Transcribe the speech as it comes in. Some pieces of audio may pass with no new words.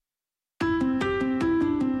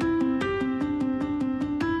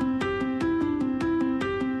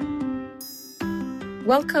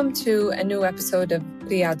Welcome to a new episode of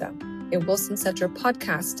Riyada, a Wilson Center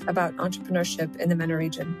podcast about entrepreneurship in the MENA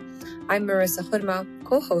region. I'm Merissa, Khurma,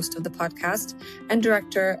 co-host of the podcast and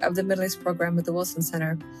director of the Middle East program at the Wilson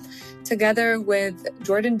Center, together with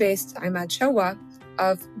Jordan-based Imad Shawa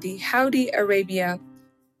of the Howdy Arabia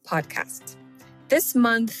podcast. This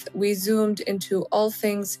month, we zoomed into all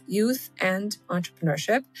things youth and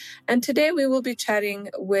entrepreneurship, and today we will be chatting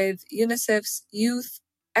with UNICEF's youth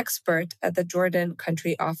expert at the Jordan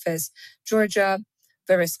country office, Giorgia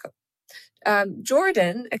Varisco.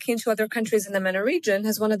 Jordan, akin to other countries in the MENA region,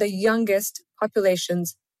 has one of the youngest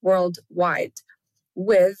populations worldwide,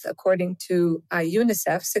 with, according to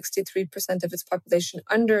UNICEF, 63% of its population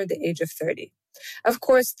under the age of 30. Of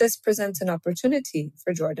course, this presents an opportunity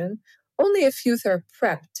for Jordan. Only if youth are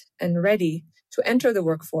prepped and ready to enter the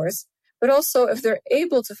workforce, but also if they're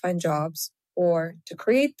able to find jobs or to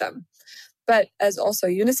create them. But as also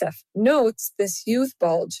UNICEF notes, this youth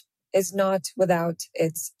bulge is not without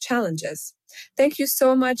its challenges. Thank you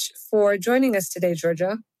so much for joining us today,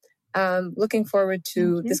 Giorgia. Looking forward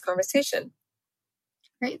to this conversation.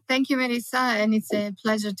 Great. Thank you, Merissa. And it's a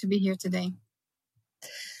pleasure to be here today.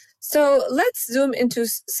 So let's zoom into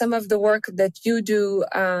some of the work that you do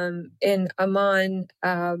in Amman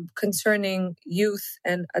concerning youth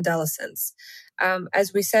and adolescents.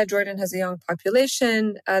 As we said, Jordan has a young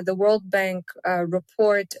population. The World Bank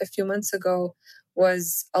report a few months ago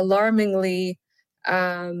was alarmingly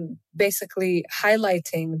basically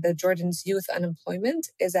highlighting that Jordan's youth unemployment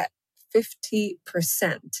is at 50%.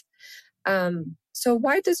 So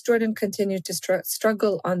why does Jordan continue to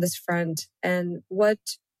struggle on this front, and what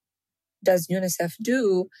does UNICEF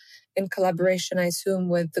do in collaboration, I assume,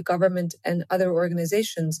 with the government and other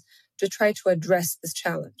organizations to try to address this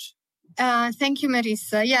challenge? Thank you,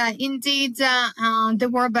 Merissa. Yeah, indeed, the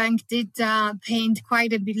World Bank did paint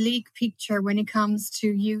quite a bleak picture when it comes to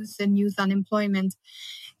youth and youth unemployment.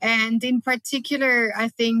 And in particular, I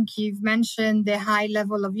think you've mentioned the high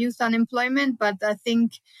level of youth unemployment, but I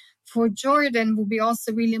think for Jordan it would be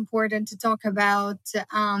also really important to talk about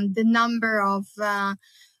the number of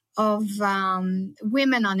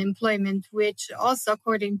women unemployment, which also,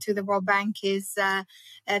 according to the World Bank, is the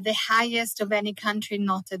highest of any country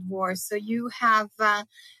not at war. So you have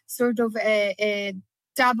sort of a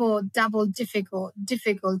double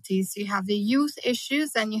difficulties. You have the youth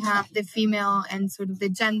issues and you have the female and sort of the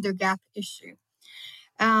gender gap issue.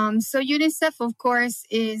 So UNICEF, of course,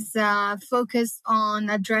 is focused on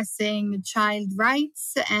addressing child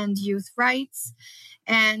rights and youth rights.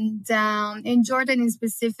 And in Jordan in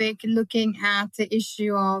specific, looking at the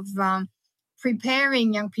issue of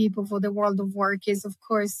preparing young people for the world of work is, of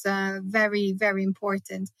course, very, very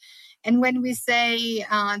important. And when we say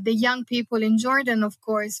the young people in Jordan, of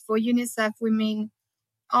course, for UNICEF, we mean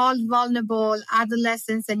all vulnerable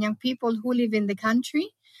adolescents and young people who live in the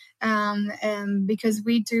country. Because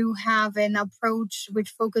we do have an approach which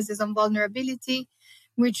focuses on vulnerability,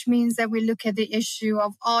 which means that we look at the issue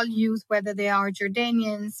of all youth, whether they are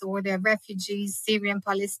Jordanians or they're refugees, Syrian,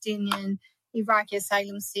 Palestinian, Iraqi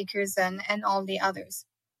asylum seekers, and all the others.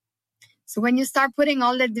 So when you start putting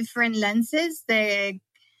all the different lenses, the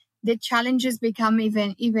challenges become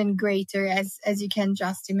even greater, as you can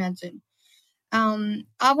just imagine.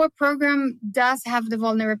 Our program does have the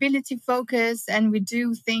vulnerability focus, and we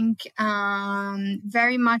do think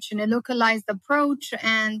very much in a localized approach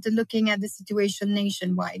and looking at the situation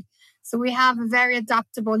nationwide. So we have a very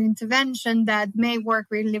adaptable intervention that may work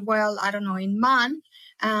really well, I don't know, in Man,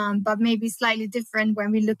 but maybe slightly different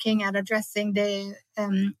when we're looking at addressing the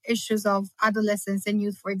issues of adolescents and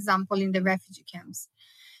youth, for example, in the refugee camps.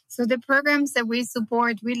 So the programs that we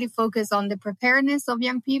support really focus on the preparedness of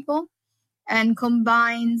young people, and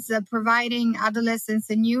combines providing adolescents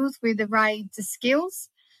and youth with the right skills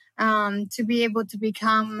to be able to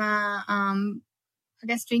become,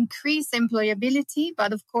 to increase employability.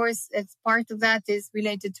 But of course, as part of that is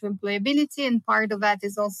related to employability, and part of that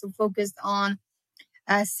is also focused on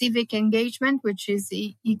civic engagement, which is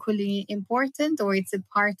equally important, or it's a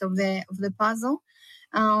part of the puzzle.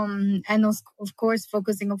 And of course,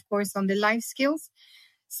 focusing, of course, on the life skills.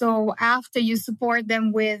 So after you support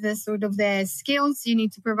them with sort of the skills, you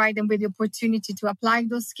need to provide them with the opportunity to apply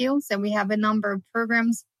those skills. And we have a number of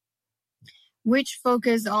programs which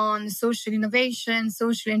focus on social innovation,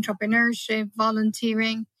 social entrepreneurship,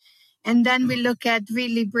 volunteering. And then we look at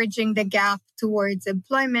really bridging the gap towards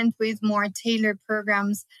employment with more tailored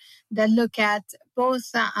programs that look at both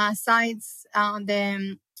sides,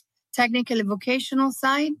 the technical and vocational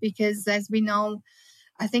side, because as we know,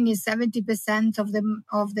 I think it's 70% of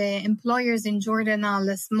the employers in Jordan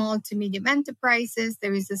are small to medium enterprises.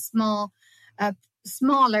 There is a small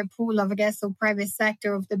smaller pool of, I guess, of private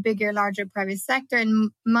sector, of the bigger, larger private sector.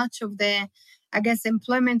 And much of the, I guess,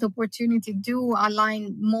 employment opportunity do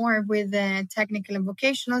align more with the technical and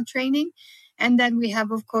vocational training. And then we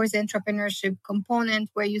have, of course, the entrepreneurship component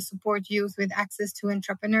where you support youth with access to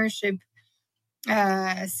entrepreneurship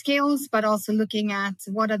skills, but also looking at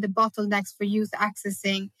what are the bottlenecks for youth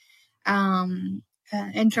accessing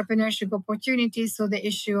entrepreneurship opportunities. So the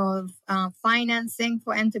issue of financing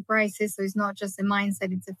for enterprises. So it's not just a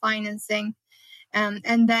mindset, it's a financing.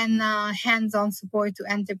 And then hands-on support to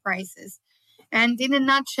enterprises. And in a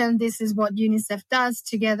nutshell, this is what UNICEF does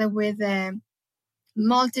together with a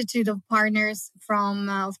multitude of partners from,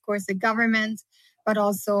 of course, the government, but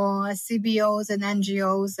also CBOs and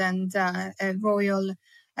NGOs and royal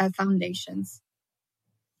foundations.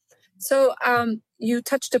 So you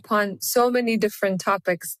touched upon so many different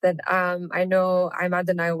topics that I know Imad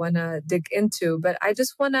and I want to dig into, but I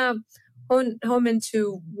just want to home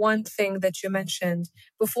into one thing that you mentioned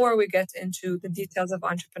before we get into the details of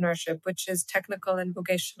entrepreneurship, which is technical and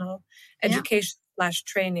vocational education /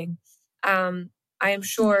 training. I am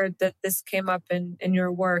sure that this came up in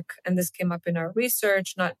your work and this came up in our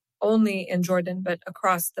research, not only in Jordan, but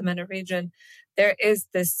across the MENA region. There is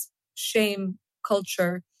this shame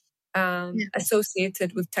culture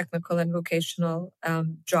associated with technical and vocational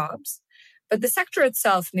jobs. But the sector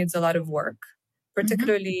itself needs a lot of work,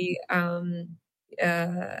 particularly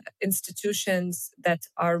institutions that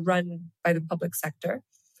are run by the public sector.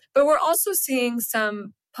 But we're also seeing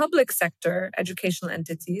some public sector educational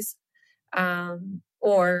entities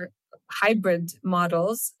or hybrid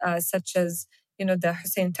models, such as the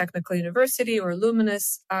Hussein Technical University or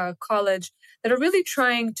Luminous College, that are really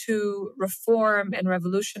trying to reform and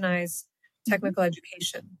revolutionize technical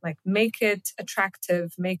education, like make it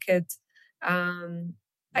attractive, make it,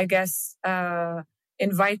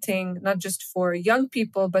 inviting not just for young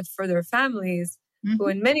people, but for their families, who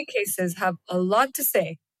in many cases have a lot to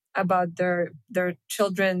say about their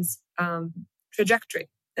children's trajectory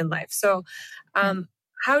in life. So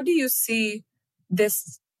how do you see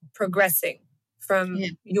this progressing from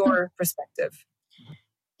your perspective?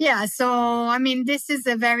 Yeah, so I mean, this is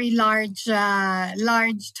a very large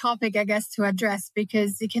topic, I guess, to address,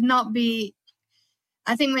 because it cannot be.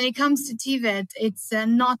 I think when it comes to TVET, it's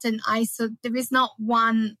not there is not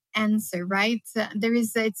one answer, right?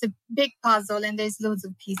 It's a big puzzle, and there's loads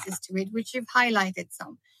of pieces to it, which you've highlighted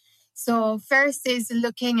some. So first is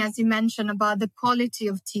looking, as you mentioned, about the quality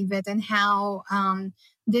of TVET and how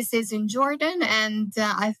this is in Jordan. And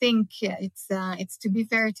I think it's to be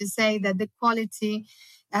fair to say that the quality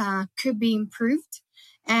could be improved.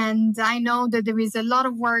 And I know that there is a lot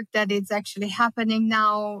of work that is actually happening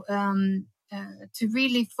now to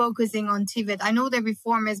really focusing on TVET. I know the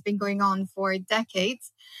reform has been going on for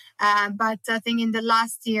decades, but I think in the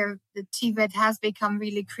last year, the TVET has become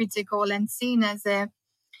really critical and seen as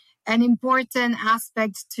an important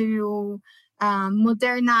aspect to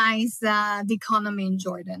modernize the economy in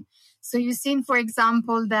Jordan. So you've seen, for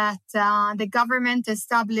example, that the government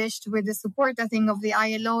established, with the support, I think, of the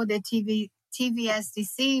ILO, the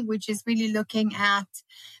TVSDC, which is really looking at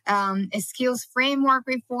a skills framework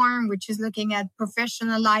reform, which is looking at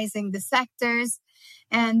professionalizing the sectors.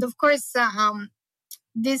 And of course,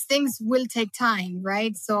 these things will take time,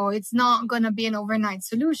 right? So it's not going to be an overnight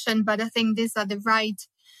solution, but I think these are the right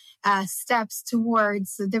steps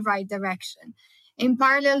towards the right direction. In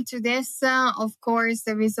parallel to this, of course,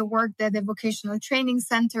 there is a work that the Vocational Training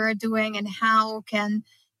Center are doing, and how can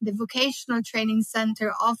the Vocational Training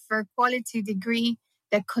Center offer quality degree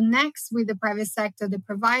that connects with the private sector, that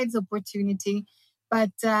provides opportunity,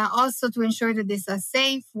 but also to ensure that these are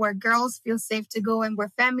safe, where girls feel safe to go, and where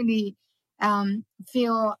family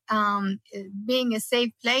feel being a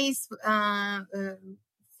safe place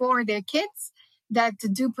for their kids, that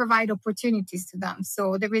do provide opportunities to them.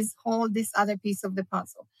 So there is this other piece of the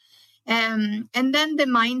puzzle. And then the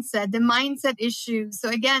mindset issue. So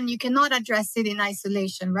again, you cannot address it in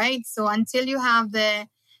isolation, right? So until you have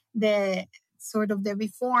the sort of the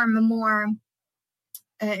reform more,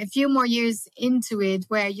 a few more years into it,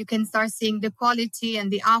 where you can start seeing the quality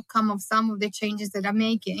and the outcome of some of the changes that are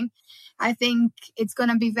making, I think it's going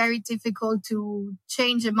to be very difficult to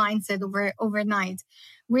change a mindset overnight.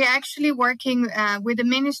 We're actually working with the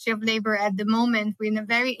Ministry of Labor at the moment. We're in a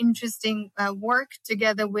very interesting work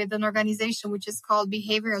together with an organization which is called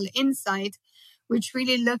Behavioral Insight, which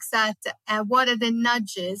really looks at what are the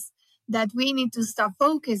nudges that we need to start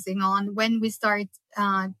focusing on when we start,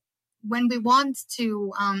 when we want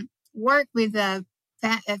to work with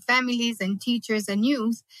families and teachers and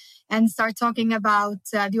youth, and start talking about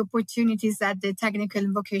the opportunities that the technical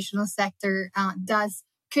and vocational sector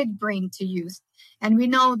could bring to youth. And we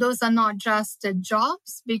know those are not just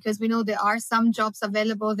jobs, because we know there are some jobs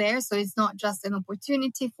available there. So it's not just an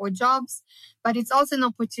opportunity for jobs, but it's also an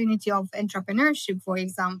opportunity of entrepreneurship, for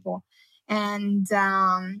example. And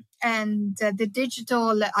the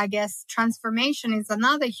digital, I guess, transformation is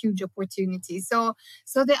another huge opportunity. So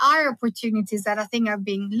there are opportunities that I think are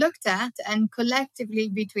being looked at, and collectively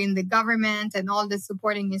between the government and all the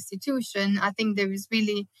supporting institution, I think there is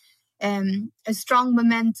really a strong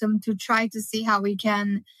momentum to try to see how we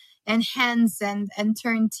can enhance and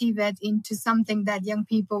turn TVET into something that young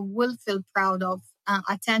people will feel proud of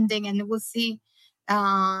attending, and will see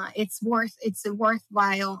it's a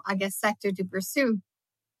worthwhile, I guess, sector to pursue.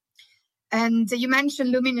 And you mentioned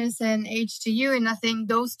Luminous and H2U, and I think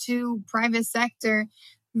those two private sector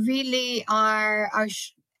really are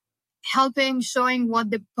helping, showing what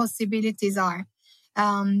the possibilities are.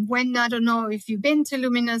 When, I don't know if you've been to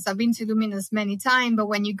Luminous, I've been to Luminous many times, but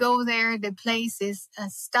when you go there, the place is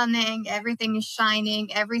stunning. Everything is shining.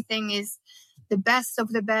 Everything is the best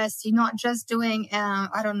of the best. You're not just doing,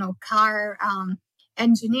 car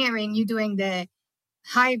engineering. You're doing the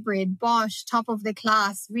hybrid, Bosch, top of the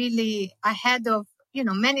class, really ahead of,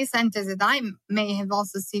 many centers that I may have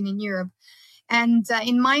also seen in Europe. And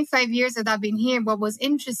in my 5 years that I've been here, what was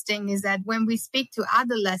interesting is that when we speak to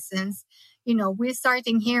adolescents, we're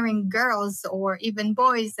starting hearing girls or even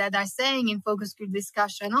boys that are saying in focus group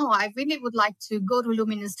discussion, oh, I really would like to go to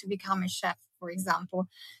Luminous to become a chef, for example.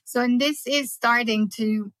 So, and this is starting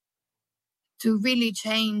to really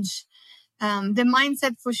change the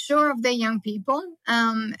mindset for sure of the young people.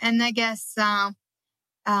 And I guess,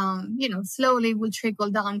 slowly will trickle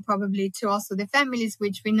down probably to also the families,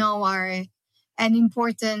 which we know are an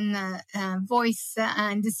important voice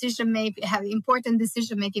and have important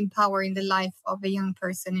decision-making power in the life of a young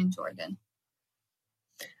person in Jordan.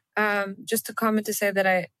 Just a comment to say that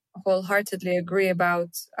I wholeheartedly agree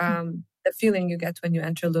about the feeling you get when you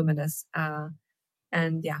enter Luminous.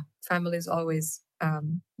 And yeah, families always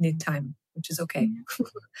need time, which is okay.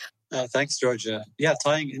 Thanks, Giorgia. Yeah,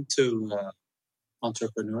 tying into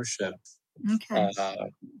entrepreneurship. Okay.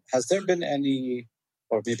 Has there been any,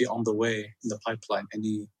 or maybe on the way in the pipeline,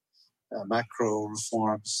 any macro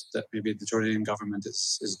reforms that maybe the Jordanian government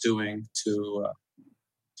is doing to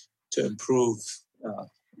improve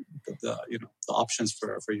the options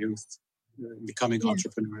for youth becoming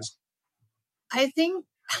entrepreneurs? I think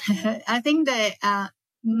the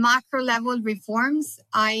macro level reforms,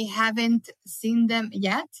 I haven't seen them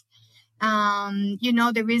yet.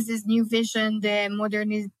 There is this new vision, the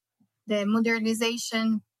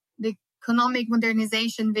economic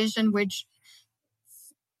modernization vision, which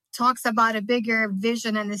talks about a bigger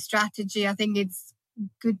vision and a strategy. I think it's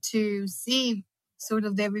good to see sort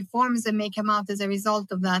of the reforms that may come out as a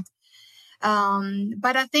result of that.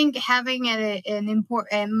 But I think having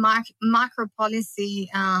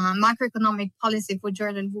macroeconomic policy for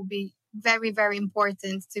Jordan will be very, very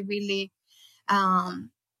important to really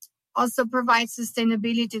also provide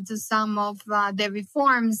sustainability to some of the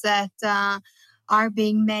reforms that are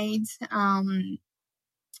being made. And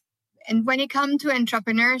when it comes to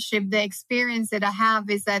entrepreneurship, the experience that I have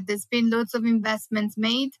is that there's been lots of investments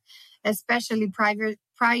made, especially prior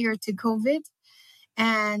to COVID.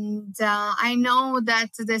 And I know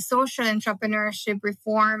that the social entrepreneurship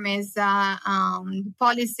reform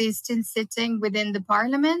policy is still sitting within the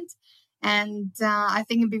parliament. And I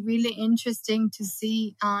think it'd be really interesting to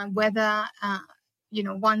see whether,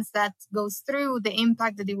 once that goes through, the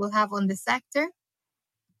impact that it will have on the sector.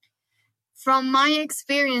 From my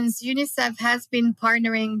experience, UNICEF has been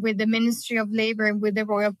partnering with the Ministry of Labor and with the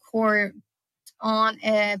Royal Court on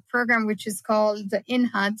a program which is called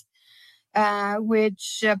INHAD,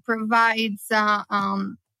 which provides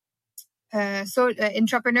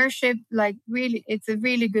entrepreneurship, it's a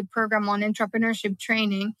really good program on entrepreneurship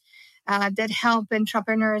training that help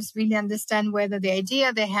entrepreneurs really understand whether the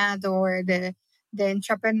idea they had or the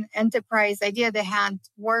enterprise idea they had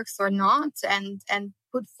works or not, and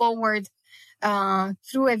put forward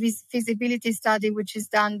through a feasibility study, which is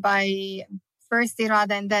done by first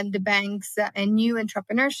Riyada and then the banks, a new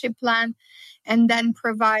entrepreneurship plan, and then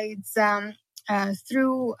provides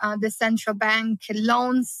through the central bank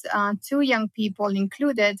loans to young people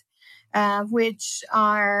included, which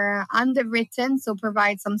are underwritten, so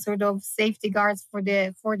provide some sort of safety guards for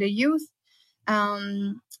the youth.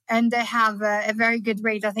 And they have a very good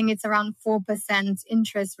rate. I think it's around 4%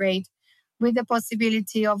 interest rate, with the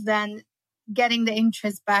possibility of then getting the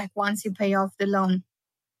interest back once you pay off the loan.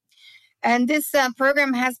 And this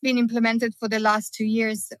program has been implemented for the last 2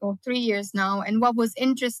 years or 3 years now. And what was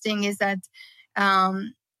interesting is that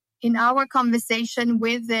in our conversation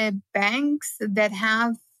with the banks that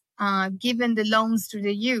have given the loans to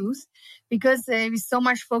the youth, because there is so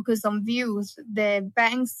much focus on youth, the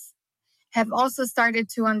banks have also started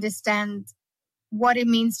to understand what it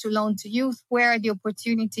means to loan to youth, where are the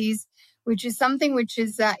opportunities, which is something which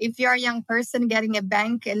is, if you're a young person, getting a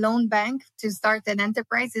loan bank to start an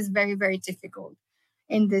enterprise is very, very difficult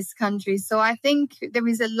in this country. So I think there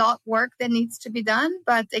is a lot of work that needs to be done.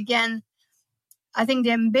 But again, I think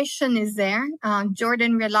the ambition is there.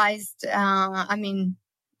 Jordan realized,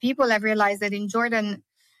 people have realized that in Jordan,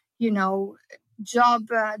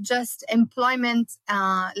 just employment,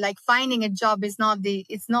 like finding a job it's not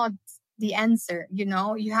the answer.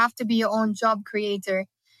 You have to be your own job creator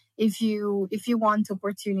if you want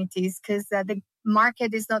opportunities, because the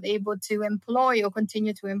market is not able to employ or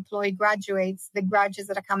continue to employ the graduates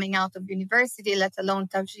that are coming out of university, let alone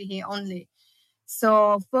Tawjihi only.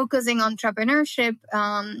 So focusing on entrepreneurship,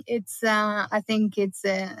 I think it's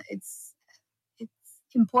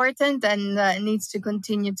important and needs to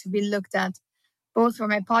continue to be looked at, both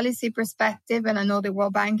from a policy perspective, and I know the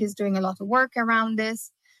World Bank is doing a lot of work around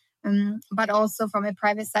this, but also from a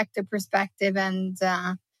private sector perspective, and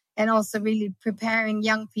also really preparing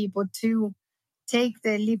young people to take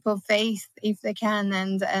the leap of faith if they can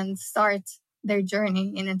and start their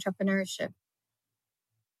journey in entrepreneurship.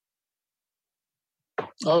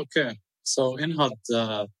 Okay, so Inhad,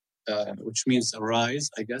 which means arise,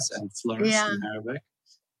 I guess, and flourish in Arabic.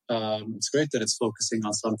 It's great that it's focusing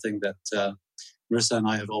on something that Merissa and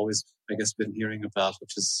I have always, I guess, been hearing about,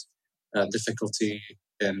 which is difficulty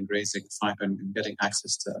in raising and getting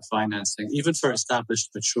access to financing, even for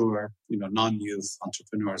established, mature, non-youth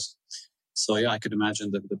entrepreneurs. So yeah, I could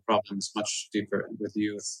imagine that the problem is much deeper with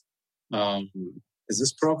youth. Is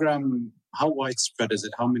this program, how widespread is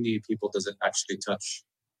it? How many people does it actually touch?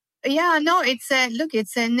 Yeah, no, it's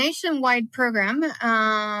a nationwide program.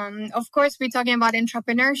 Of course, we're talking about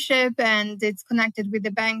entrepreneurship and it's connected with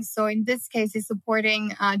the banks. So in this case, it's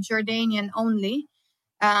supporting Jordanian only.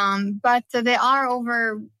 But there are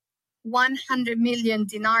over 100 million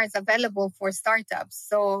dinars available for startups.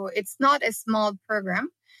 So it's not a small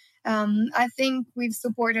program. I think we've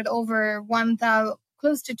supported over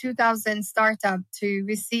close to 2,000 startups to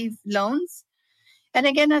receive loans. And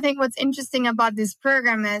again, I think what's interesting about this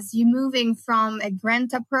program is you moving from a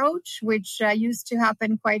grant approach, which used to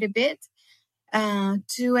happen quite a bit,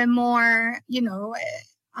 to a more,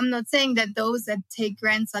 I'm not saying that those that take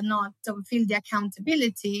grants don't feel the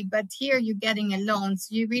accountability, but here you're getting a loan.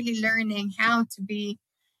 So you're really learning how to be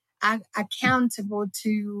accountable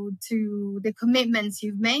to the commitments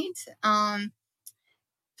you've made.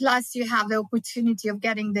 Plus, you have the opportunity of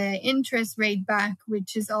getting the interest rate back,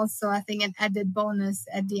 which is also, I think, an added bonus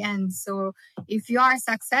at the end. So if you are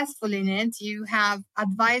successful in it, you have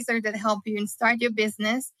advisors that help you and start your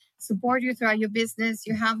business, support you throughout your business.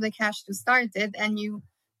 You have the cash to start it, and you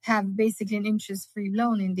have basically an interest-free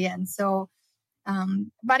loan in the end. So,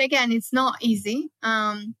 but again, it's not easy.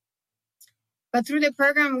 But through the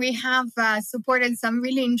program, we have supported some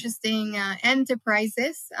really interesting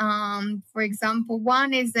enterprises. For example,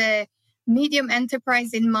 one is a medium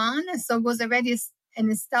enterprise in Man. So it was already an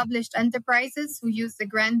established enterprises who used the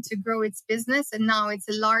grant to grow its business. And now it's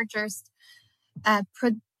the largest,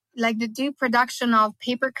 they do production of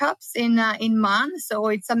paper cups in Man. So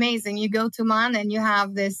it's amazing. You go to Man and you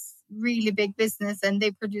have this really big business and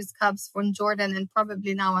they produce cups from Jordan and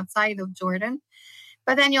probably now outside of Jordan.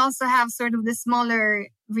 But then you also have sort of the smaller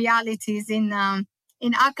realities in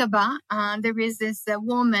Aqaba. There is this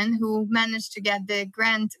woman who managed to get the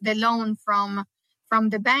loan from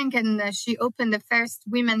the bank, and she opened the first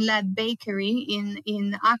women-led bakery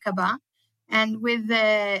in Aqaba. And with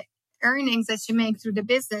the earnings that she made through the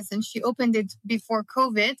business, and she opened it before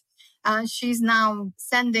COVID, she's now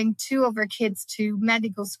sending 2 of her kids to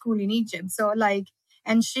medical school in Egypt. So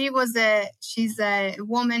and she's a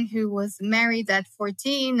woman who was married at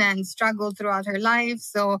 14 and struggled throughout her life.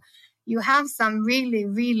 So you have some really,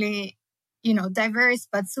 really, diverse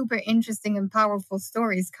but super interesting and powerful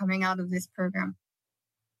stories coming out of this program.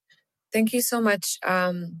 Thank you so much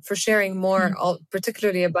for sharing more,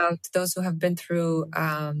 particularly about those who have been through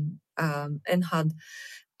Inhad.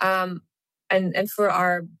 And for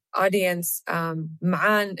our audience,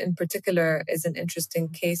 Ma'an in particular is an interesting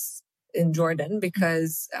case in Jordan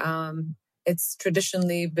because it's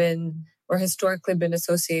traditionally been or historically been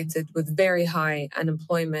associated with very high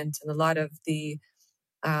unemployment, and a lot of the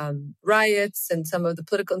riots and some of the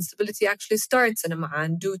political instability actually starts in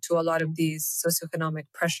Oman due to a lot of these socioeconomic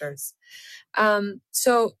pressures.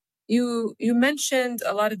 So you mentioned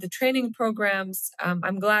a lot of the training programs.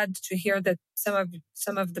 I'm glad to hear that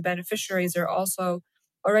some of the beneficiaries are also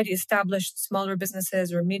already established smaller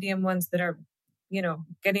businesses or medium ones that are,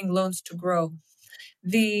 getting loans to grow.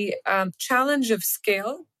 The challenge of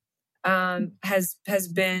scale has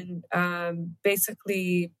been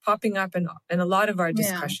basically popping up in a lot of our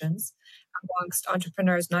discussions amongst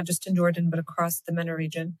entrepreneurs, not just in Jordan, but across the MENA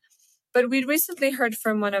region. But we recently heard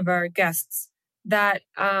from one of our guests that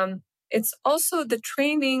it's also the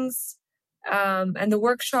trainings and the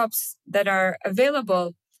workshops that are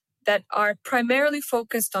available that are primarily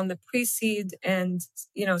focused on the pre-seed and,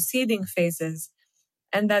 seeding phases,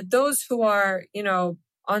 and that those who are,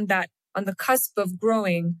 on the cusp of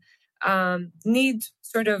growing need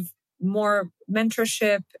sort of more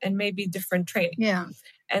mentorship and maybe different training. Yeah.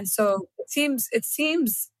 And so it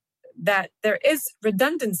seems that there is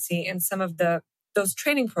redundancy in some of those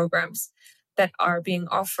training programs that are being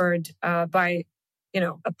offered by,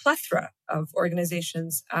 a plethora of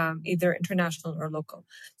organizations, either international or local.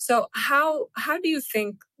 So how do you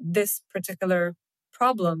think this particular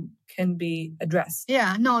problem can be addressed?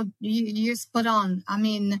 Yeah, no, you're spot on. I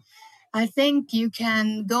mean, I think you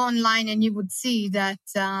can go online and you would see that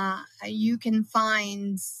you can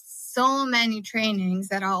find so many trainings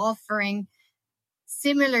that are offering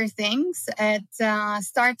similar things at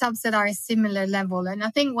startups that are a similar level. And I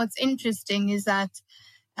think what's interesting is that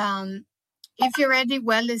if you're already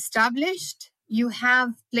well established, you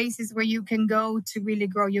have places where you can go to really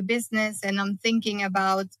grow your business. And I'm thinking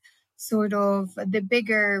about sort of the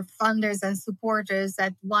bigger funders and supporters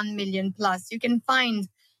at 1 million plus. You can find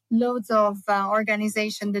loads of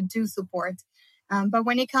organizations that do support. But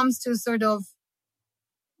when it comes to sort of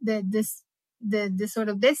this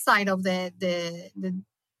side of the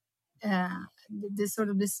sort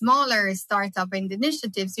of the smaller startup and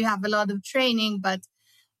initiatives, you have a lot of training, but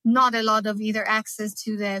not a lot of either access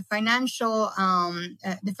to the financial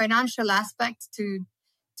aspect to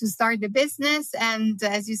start the business, and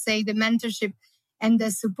as you say, the mentorship and the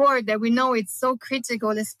support that we know it's so critical,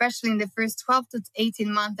 especially in the first 12 to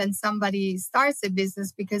 18 months, and somebody starts a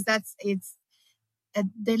business, because it's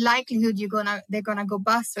the likelihood they're gonna go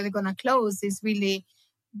bust or they're gonna close it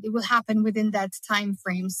will happen within that time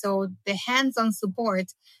frame. So the hands-on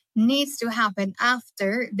support needs to happen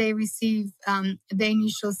after they receive the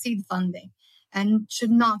initial seed funding, and should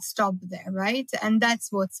not stop there, right? And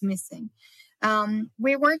that's what's missing.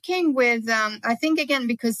 We're working with, I think, again,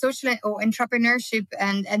 because social entrepreneurship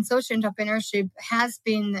and social entrepreneurship has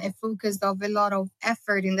been a focus of a lot of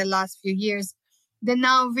effort in the last few years. They're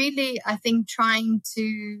now really, I think,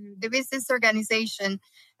 there is this organization,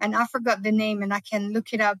 and I forgot the name and I can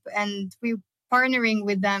look it up, and we're partnering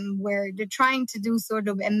with them where they're trying to do sort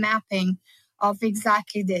of a mapping of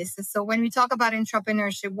exactly this. So when we talk about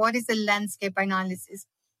entrepreneurship, what is the landscape analysis?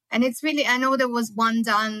 And it's really, I know there was one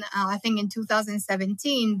done, I think in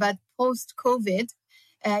 2017, but post-COVID,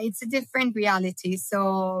 it's a different reality.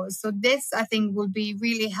 So this, I think, will be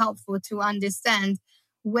really helpful to understand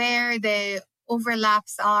where the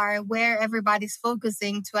overlaps are, where everybody's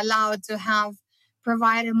focusing, to allow it to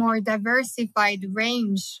provide a more diversified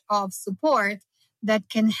range of support that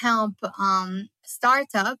can help the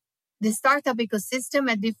startup ecosystem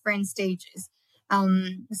at different stages.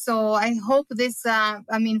 So I hope this, from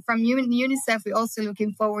UNICEF, we're also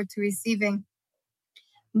looking forward to receiving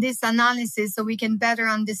this analysis so we can better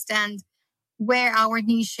understand where our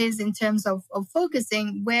niche is in terms of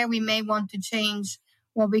focusing, where we may want to change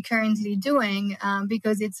what we're currently doing,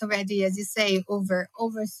 because it's already, as you say,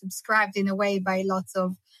 oversubscribed in a way by lots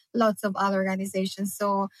of other organizations.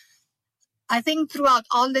 So I think throughout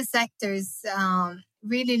all the sectors,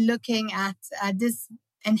 really looking at this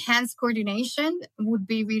enhanced coordination would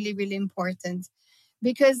be really, really important,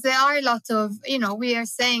 because there are a lot of, we are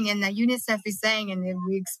saying, and UNICEF is saying, and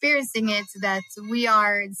we're experiencing it, that we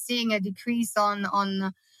are seeing a decrease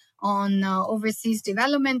on overseas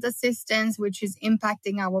development assistance, which is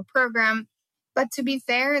impacting our program. But to be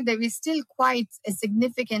fair, there is still quite a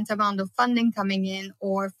significant amount of funding coming in,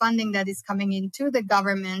 or funding that is coming into the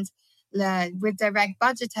government with direct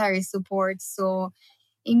budgetary support. So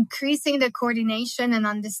increasing the coordination and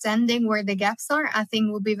understanding where the gaps are, I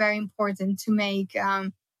think, will be very important to make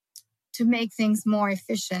things more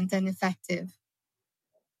efficient and effective.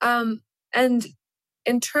 And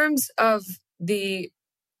in terms of the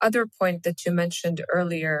other point that you mentioned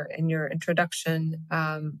earlier in your introduction,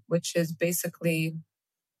 which is basically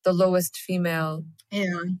the lowest female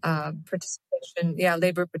participation,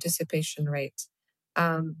 labor participation rate.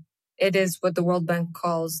 It is what the World Bank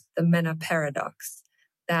calls the MENA paradox,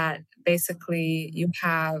 that basically you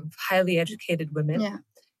have highly educated women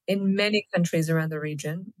in many countries around the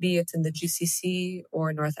region, be it in the GCC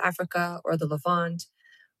or North Africa or the Levant.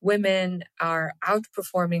 Women are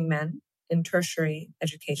outperforming men in tertiary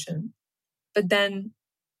education. But then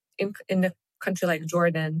in a country like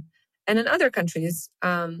Jordan and in other countries,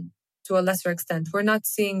 to a lesser extent, we're not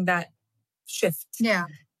seeing that shift to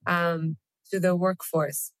the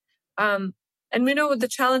workforce. And we know what the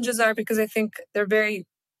challenges are because I think they're very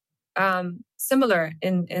similar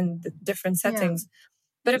in the different settings.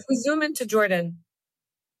 But if we zoom into Jordan,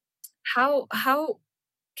 how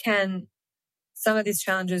can some of these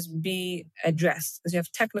challenges be addressed? Because you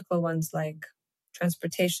have technical ones like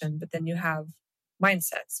transportation, but then you have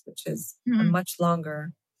mindsets, which is a much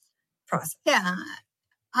longer process. Yeah.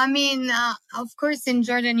 I mean, of course, in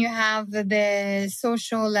Jordan, you have the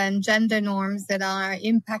social and gender norms that are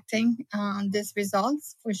impacting these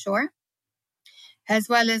results for sure, as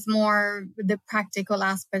well as more the practical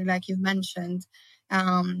aspect, like you've mentioned,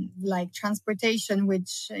 like transportation,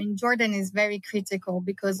 which in Jordan is very critical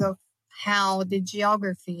because of how the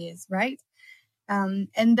geography is, right?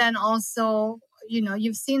 And then also,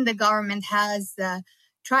 you've seen the government has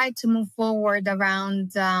tried to move forward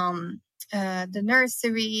around the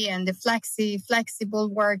nursery and the flexible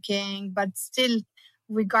working, but still,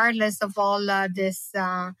 regardless of all this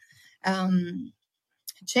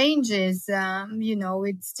changes,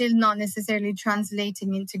 it's still not necessarily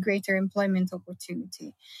translating into greater employment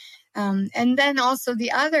opportunity. And then also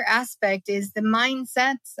the other aspect is the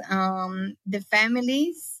mindset, the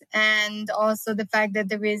families, and also the fact that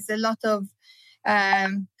there is a lot of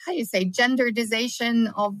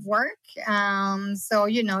genderization of work. So,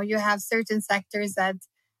 you have certain sectors that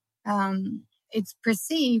it's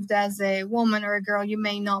perceived as a woman or a girl you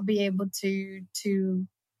may not be able to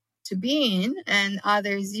be in, and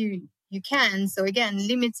others you can. So again,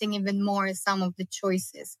 limiting even more some of the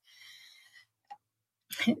choices.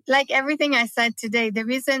 Like everything I said today, there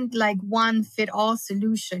isn't like one fit all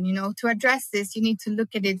solution. To address this, you need to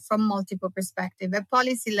look at it from multiple perspectives. At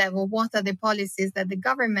policy level, what are the policies that the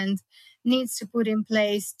government needs to put in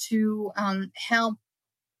place to help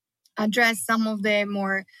address some of the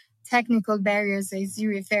more technical barriers as you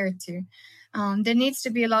referred to? There needs to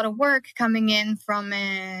be a lot of work coming in from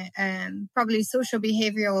a probably social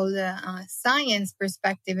behavioral science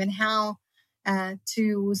perspective and how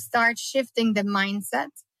to start shifting the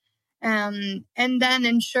mindset, and then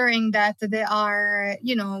ensuring that there are,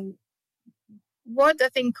 what I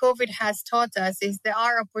think COVID has taught us is there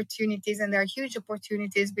are opportunities, and there are huge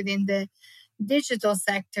opportunities within the digital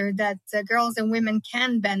sector that girls and women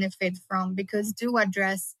can benefit from, because do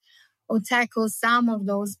address or tackle some of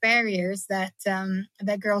those barriers that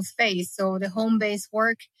girls face. So the home-based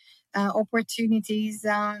work opportunities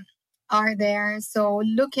are there. So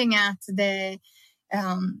looking at the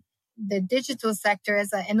digital sector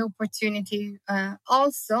as an opportunity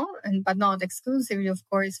also, but not exclusively, of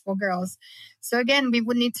course, for girls. So again, we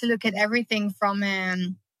would need to look at everything from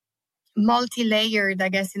multi-layered, I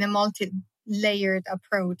guess, in a multi-layered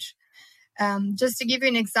approach. Just to give you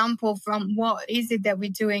an example from what is it that we're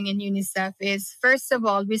doing in UNICEF is, first of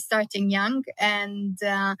all, we're starting young, and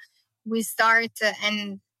we start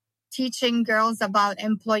and teaching girls about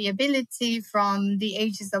employability from the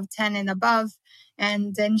ages of 10 and above,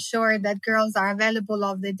 and ensure that girls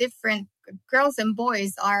and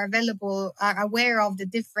boys are aware of the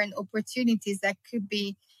different opportunities that could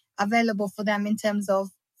be available for them in terms of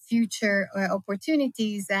future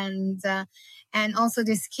opportunities, and also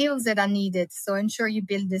the skills that are needed. So ensure you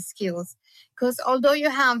build the skills, because although you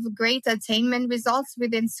have great attainment results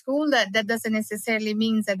within school, that doesn't necessarily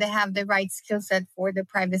mean that they have the right skill set for the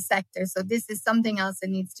private sector. So this is something else that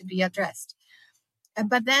needs to be addressed.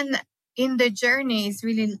 But then in the journey is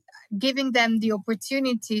really giving them the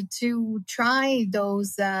opportunity to try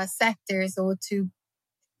those sectors, or to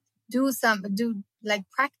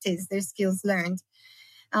practice their skills learned.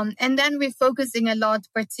 And then we're focusing a lot,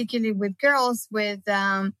 particularly with girls, with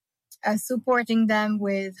supporting them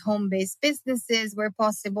with home-based businesses where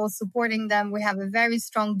possible, supporting them. We have a very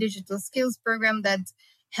strong digital skills program that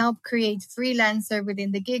help create freelancer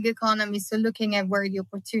within the gig economy. So looking at where the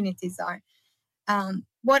opportunities are.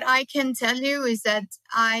 What I can tell you is that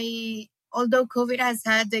although COVID has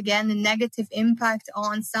had, again, a negative impact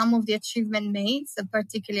on some of the achievement made, so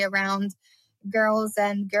particularly around girls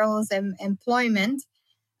and employment,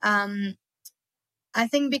 I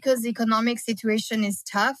think because the economic situation is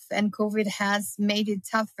tough and COVID has made it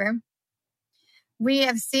tougher, we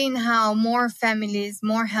have seen how more families,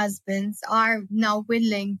 more husbands are now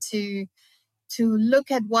willing to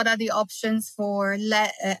look at what are the options for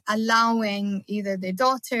allowing either the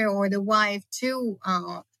daughter or the wife to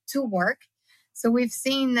work. So we've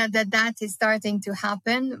seen that is starting to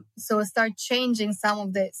happen. So start changing some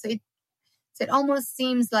of the. So it almost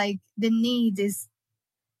seems like the need is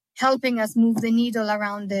helping us move the needle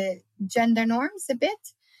around the gender norms a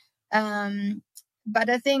bit. But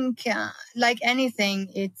I think, like anything,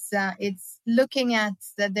 it's looking at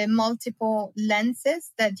the multiple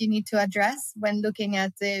lenses that you need to address when looking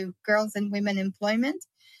at the girls and women employment,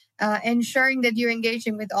 ensuring that you're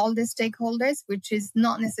engaging with all the stakeholders, which is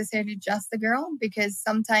not necessarily just the girl, because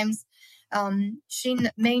sometimes she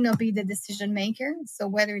may not be the decision maker. So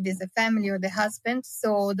whether it is the family or the husband,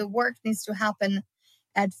 so the work needs to happen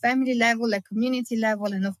at family level, at community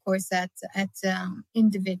level, and of course at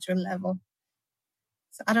individual level.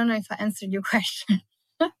 So I don't know if I answered your question.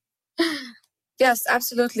 Yes,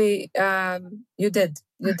 absolutely. You did.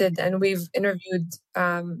 And we've interviewed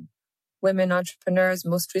women entrepreneurs,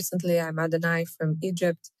 most recently Imad and I from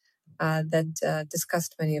Egypt, that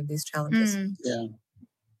discussed many of these challenges. Yeah.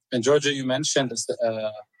 And Giorgia, you mentioned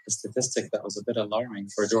a statistic that was a bit alarming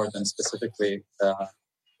for Jordan specifically.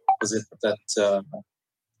 Was it that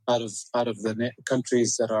out of the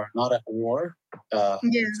countries that are not at war,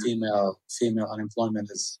 female unemployment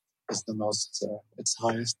is the most, it's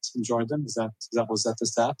highest in Jordan? Was that the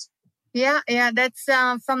stat? Yeah, that's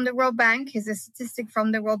from the World Bank. Is a statistic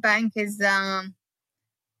from the World Bank is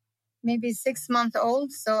maybe 6 months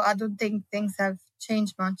old. So I don't think things have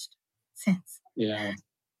changed much since. Yeah.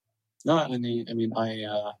 No, I mean,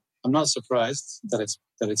 I'm not surprised that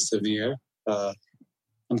it's severe.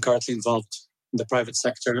 I'm currently involved in the private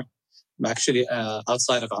sector. I'm actually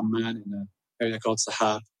outside of Amman in an area called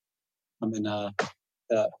Sahab. I'm in a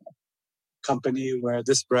company where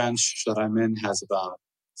this branch that I'm in has about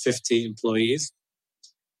 50 employees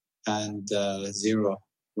and 0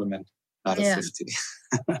 women out of 50.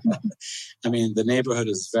 I mean, the neighborhood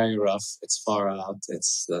is very rough. It's far out.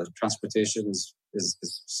 It's transportation is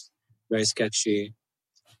very sketchy.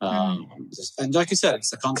 And like you said,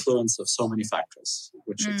 it's a confluence of so many factors,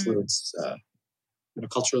 which includes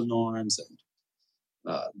cultural norms and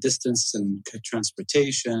distance and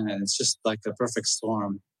transportation, and it's just like a perfect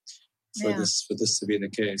storm for this to be the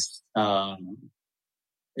case.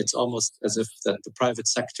 It's almost as if that the private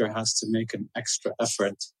sector has to make an extra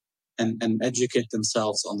effort and educate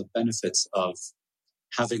themselves on the benefits of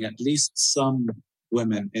having at least some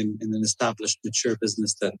women in an established, mature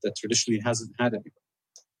business that traditionally hasn't had anybody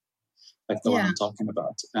like the one I'm talking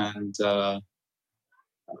about. And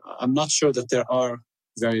I'm not sure that there are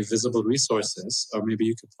very visible resources, or maybe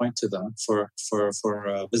you could point to them for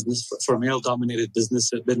business for male-dominated business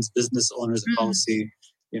owners and policy.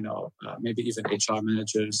 Maybe even HR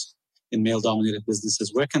managers in male-dominated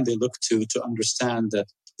businesses. Where can they look to understand that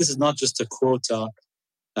this is not just a quota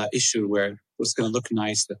issue where it's going to look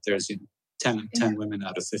nice that there's 10 women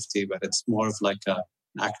out of 50, but it's more of like an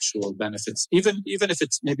actual benefits. Even if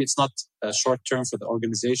it's not short term for the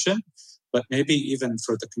organization, but maybe even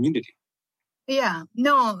for the community. Yeah,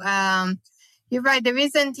 no, you're right. There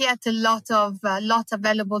isn't yet a lot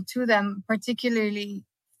available to them, particularly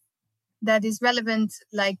that is relevant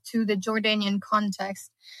to the Jordanian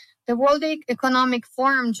context. The World Economic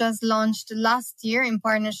Forum just launched last year in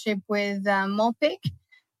partnership with MOPIC,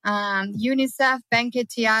 UNICEF,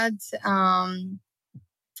 Riyada,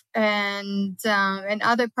 and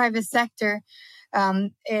other private sector,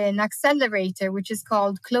 an accelerator, which is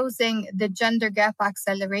called Closing the Gender Gap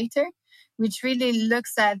Accelerator, which really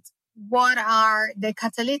looks at what are the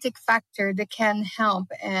catalytic factors that can help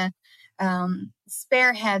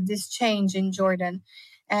spearhead this change in Jordan.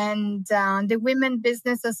 And the Women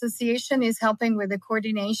Business Association is helping with the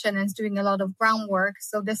coordination and is doing a lot of groundwork.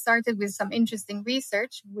 So they started with some interesting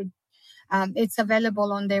research. It's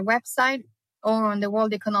available on their website or on the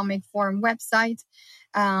World Economic Forum website.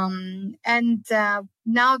 And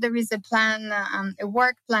now there is a plan, a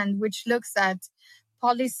work plan, which looks at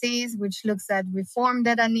policies, which looks at reform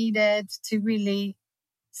that are needed to really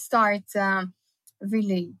start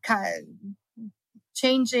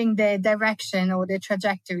changing the direction or the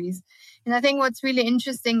trajectories. And I think what's really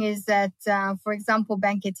interesting is that, for example,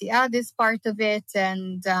 Riyada is part of it,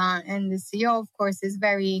 and the CEO, of course, is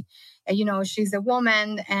very, she's a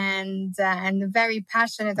woman and very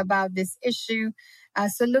passionate about this issue.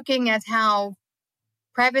 So looking at how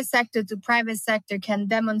private sector to private sector can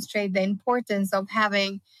demonstrate the importance of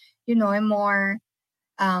having,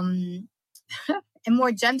 a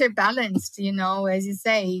more gender balanced, as you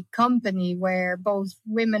say, company where both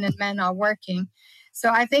women and men are working. So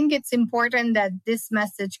I think it's important that this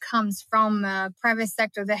message comes from private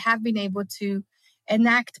sector that have been able to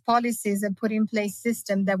enact policies and put in place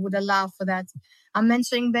systems that would allow for that. I'm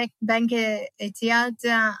mentioning Bank Etihad,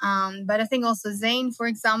 but I think also Zain, for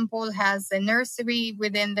example, has a nursery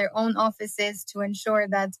within their own offices to ensure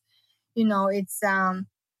that, it's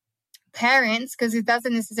parents, because it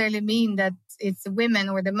doesn't necessarily mean that it's the women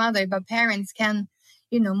or the mother, but parents can,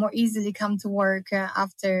 more easily come to work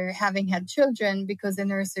after having had children because the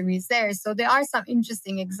nursery is there. So there are some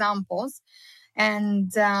interesting examples.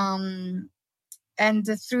 And through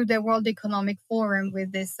the World Economic Forum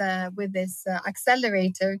with this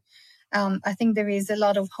accelerator, I think there is a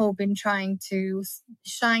lot of hope in trying to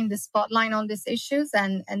shine the spotlight on these issues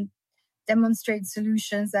and demonstrate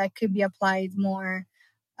solutions that could be applied more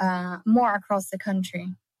across the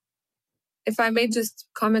country. If I may just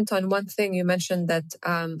comment on one thing, you mentioned that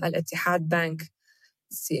Al Ittihad Bank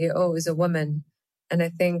CEO is a woman, and I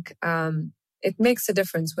think it makes a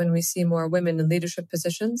difference when we see more women in leadership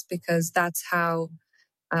positions, because that's how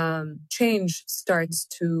change starts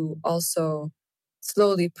to also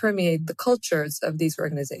slowly permeate the cultures of these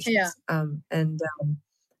organizations. Yeah.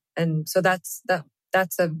 And so that's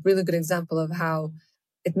a really good example of how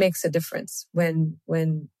it makes a difference when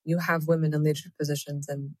you have women in leadership positions,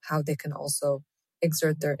 and how they can also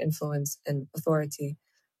exert their influence and authority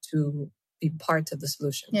to be part of the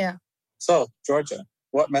solution. Yeah. So, Giorgia,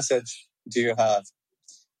 what message do you have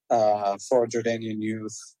for Jordanian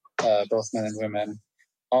youth, both men and women,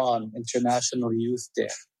 on International Youth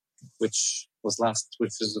Day, which was a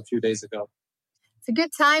few days ago? It's a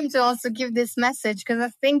good time to also give this message, because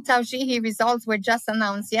I think Tawjihi results were just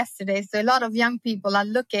announced yesterday. So a lot of young people are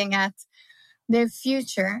looking at their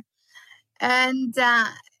future. And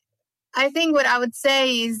I think what I would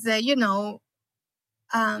say is, there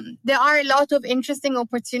are a lot of interesting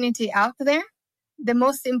opportunity out there. The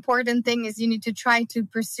most important thing is you need to try to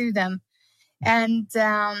pursue them, and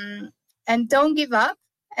don't give up.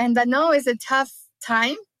 And I know it's a tough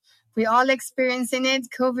time. We're all experiencing it.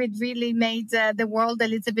 COVID really made the world a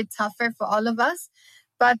little bit tougher for all of us.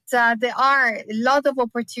 But there are a lot of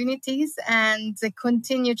opportunities, and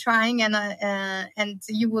continue trying, and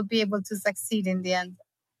you will be able to succeed in the end.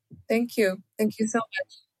 Thank you. Thank you so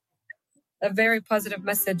much. A very positive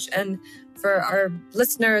message. And for our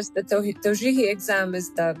listeners, the Tawjihi exam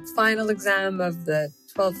is the final exam of the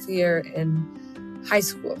 12th year in high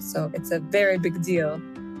school. So it's a very big deal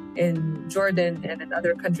in Jordan and in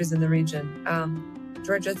other countries in the region.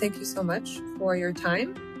 Giorgia, thank you so much for your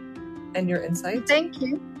time and your insight. Thank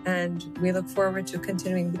you. And we look forward to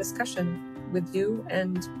continuing the discussion with you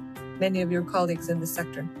and many of your colleagues in the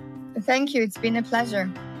sector. Thank you. It's been a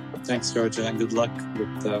pleasure. Thanks, Giorgia, and good luck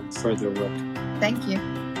with further work. Thank you.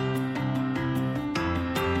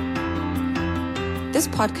 This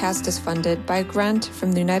podcast is funded by a grant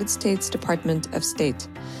from the United States Department of State.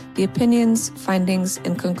 The opinions, findings,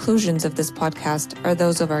 and conclusions of this podcast are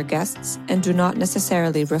those of our guests and do not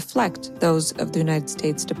necessarily reflect those of the United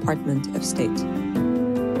States Department of State.